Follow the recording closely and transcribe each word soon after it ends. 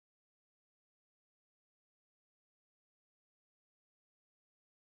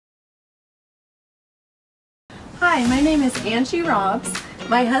Hi, my name is Angie Robbs.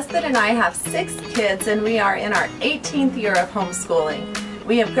 My husband and I have 6 kids and we are in our 18th year of homeschooling.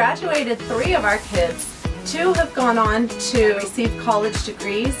 We have graduated 3 of our kids. 2 have gone on to receive college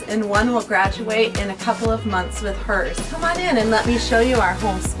degrees and 1 will graduate in a couple of months with hers. Come on in and let me show you our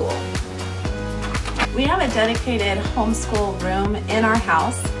homeschool. We have a dedicated homeschool room in our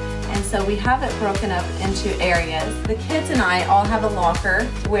house, and so we have it broken up into areas. The kids and I all have a locker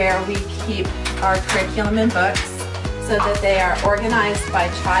where we keep our curriculum and books so that they are organized by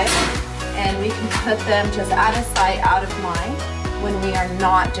child, and we can put them just out of sight, out of mind when we are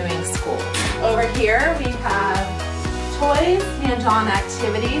not doing school. Over here we have toys, hands-on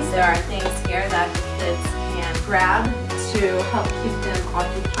activities. There are things here that the kids can grab to help keep them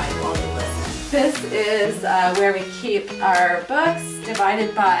occupied while they listen. This is where we keep our books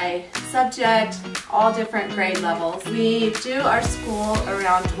divided by subject, all different grade levels. We do our school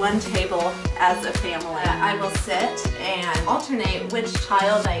around one table as a family. I will sit and alternate which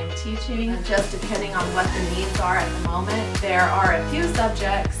child I am teaching, just depending on what the needs are at the moment. There are a few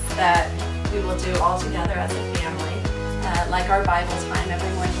subjects that we will do all together as a family, like our Bible time.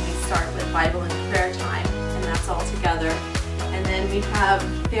 Every morning we start with Bible and prayer time, and that's all together. And then we have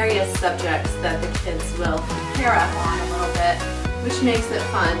various subjects that the kids will pair up on a little bit, which makes it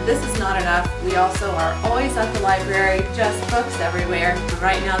fun. This is not enough. We also are always at the library, just books everywhere.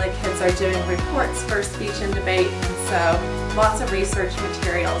 Right now the kids are doing reports for speech and debate, and so lots of research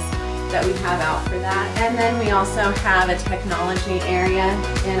materials that we have out for that. And then we also have a technology area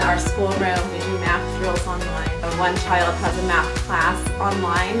in our schoolroom. We do math drills online. One child has a math class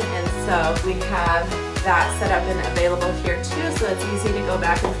online, and so we have that set up and available here too, so it's easy to go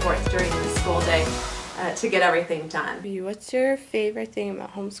back and forth during the school day to get everything done. What's your favorite thing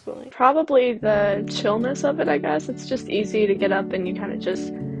about homeschooling? Probably the chillness of it, I guess. It's just easy to get up and you kind of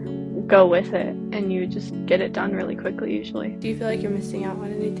just go with it and you just get it done really quickly usually. Do you feel like you're missing out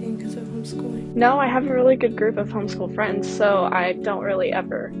on anything because of homeschooling? No, I have a really good group of homeschool friends, so I don't really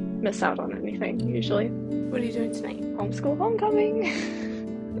ever miss out on anything usually. What are you doing tonight? Homeschool homecoming!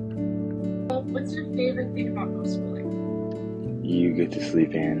 What's your favorite thing about homeschooling? You get to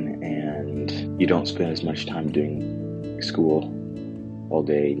sleep in and you don't spend as much time doing school all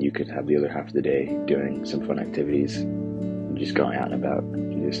day. You could have the other half of the day doing some fun activities and just going out and about to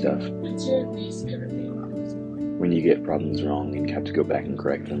do stuff. What's your least favorite thing about homeschooling? When you get problems wrong and you have to go back and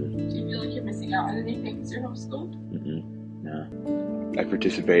correct them. Do you feel like you're missing out on anything because you're homeschooled? No. I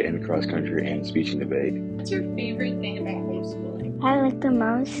participate in cross country and speech and debate. What's your favorite thing about homeschooling? What I like the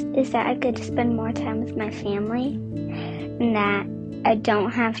most is that I get to spend more time with my family and that I don't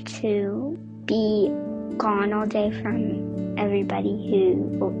have to be gone all day from everybody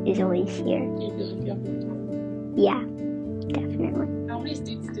who is always here. Do you feel like you have more time? Yeah, definitely. How many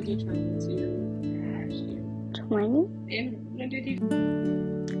states did you travel to last year? 20? And when did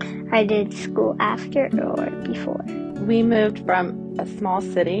you? I did school after or before. We moved from a small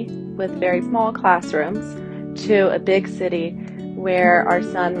city with very small classrooms to a big city where our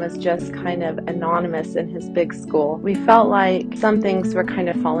son was just kind of anonymous in his big school. We felt like some things were kind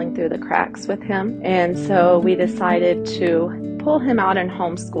of falling through the cracks with him, and so we decided to pull him out in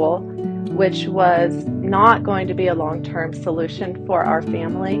homeschool, which was not going to be a long-term solution for our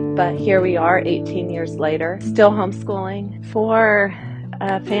family, but here we are 18 years later, still homeschooling. For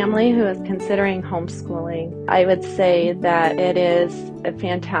a family who is considering homeschooling, I would say that it is a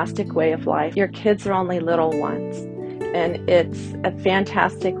fantastic way of life. Your kids are only little ones, and it's a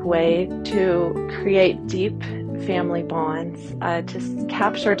fantastic way to create deep family bonds, to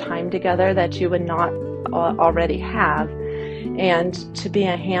capture time together that you would not already have, and to be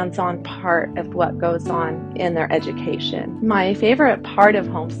a hands-on part of what goes on in their education. My favorite part of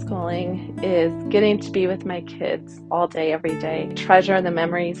homeschooling is getting to be with my kids all day, every day. Treasure the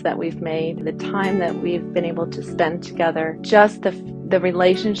memories that we've made, the time that we've been able to spend together, just the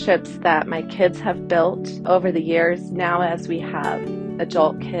relationships that my kids have built over the years. Now as we have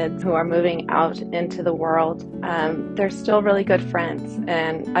adult kids who are moving out into the world, they're still really good friends,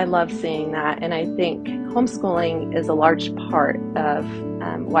 and I love seeing that, and I think homeschooling is a large part of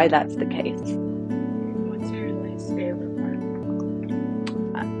why that's the case. What's your least favorite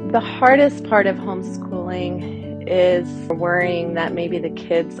part? The hardest part of homeschooling is worrying that maybe the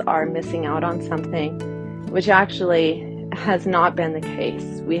kids are missing out on something, which actually has not been the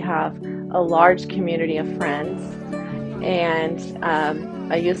case. We have a large community of friends, and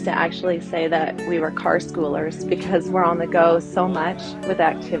I used to actually say that we were car schoolers because we're on the go so much with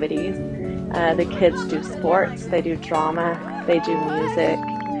activities. The kids do sports, they do drama, they do music,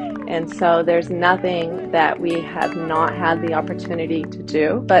 and so there's nothing that we have not had the opportunity to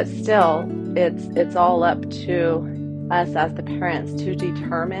do, but still it's all up to us as the parents to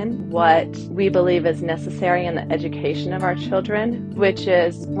determine what we believe is necessary in the education of our children, which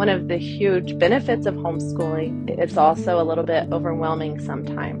is one of the huge benefits of homeschooling. It's also a little bit overwhelming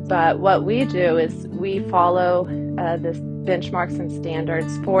sometimes. But what we do is we follow the benchmarks and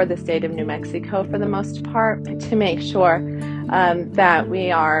standards for the state of New Mexico for the most part to make sure that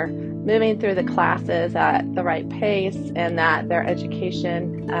we are moving through the classes at the right pace and that their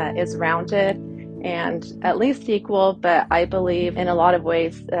education is rounded and at least equal, but I believe in a lot of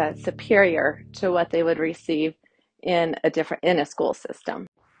ways superior to what they would receive in a school system.